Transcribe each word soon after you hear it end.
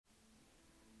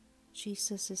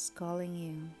Jesus is calling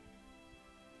you.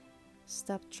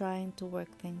 Stop trying to work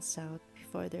things out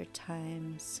before their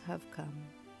times have come.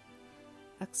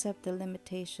 Accept the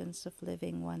limitations of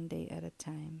living one day at a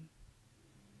time.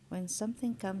 When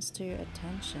something comes to your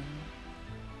attention,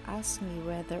 ask me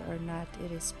whether or not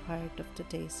it is part of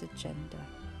today's agenda.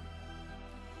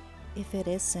 If it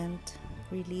isn't,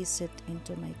 release it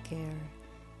into my care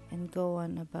and go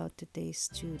on about today's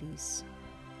duties.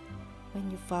 When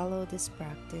you follow this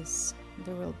practice,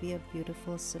 there will be a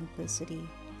beautiful simplicity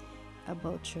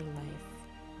about your life.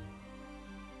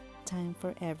 Time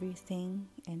for everything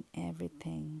and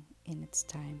everything in its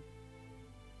time.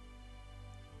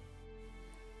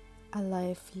 A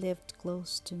life lived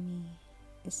close to me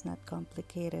is not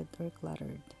complicated or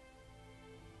cluttered.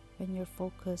 When your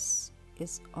focus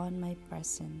is on my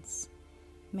presence,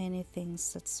 many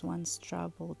things that once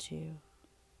troubled you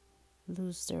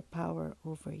lose their power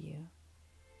over you.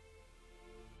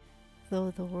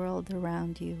 Though the world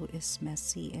around you is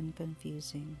messy and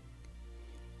confusing,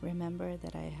 remember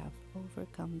that I have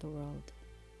overcome the world.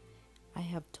 I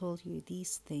have told you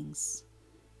these things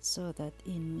so that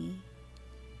in me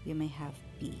you may have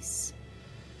peace.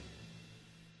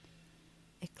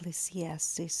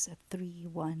 Ecclesiastes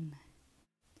 3:1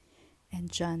 and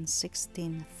John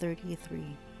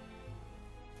 16:33.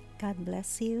 God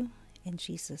bless you, and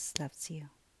Jesus loves you.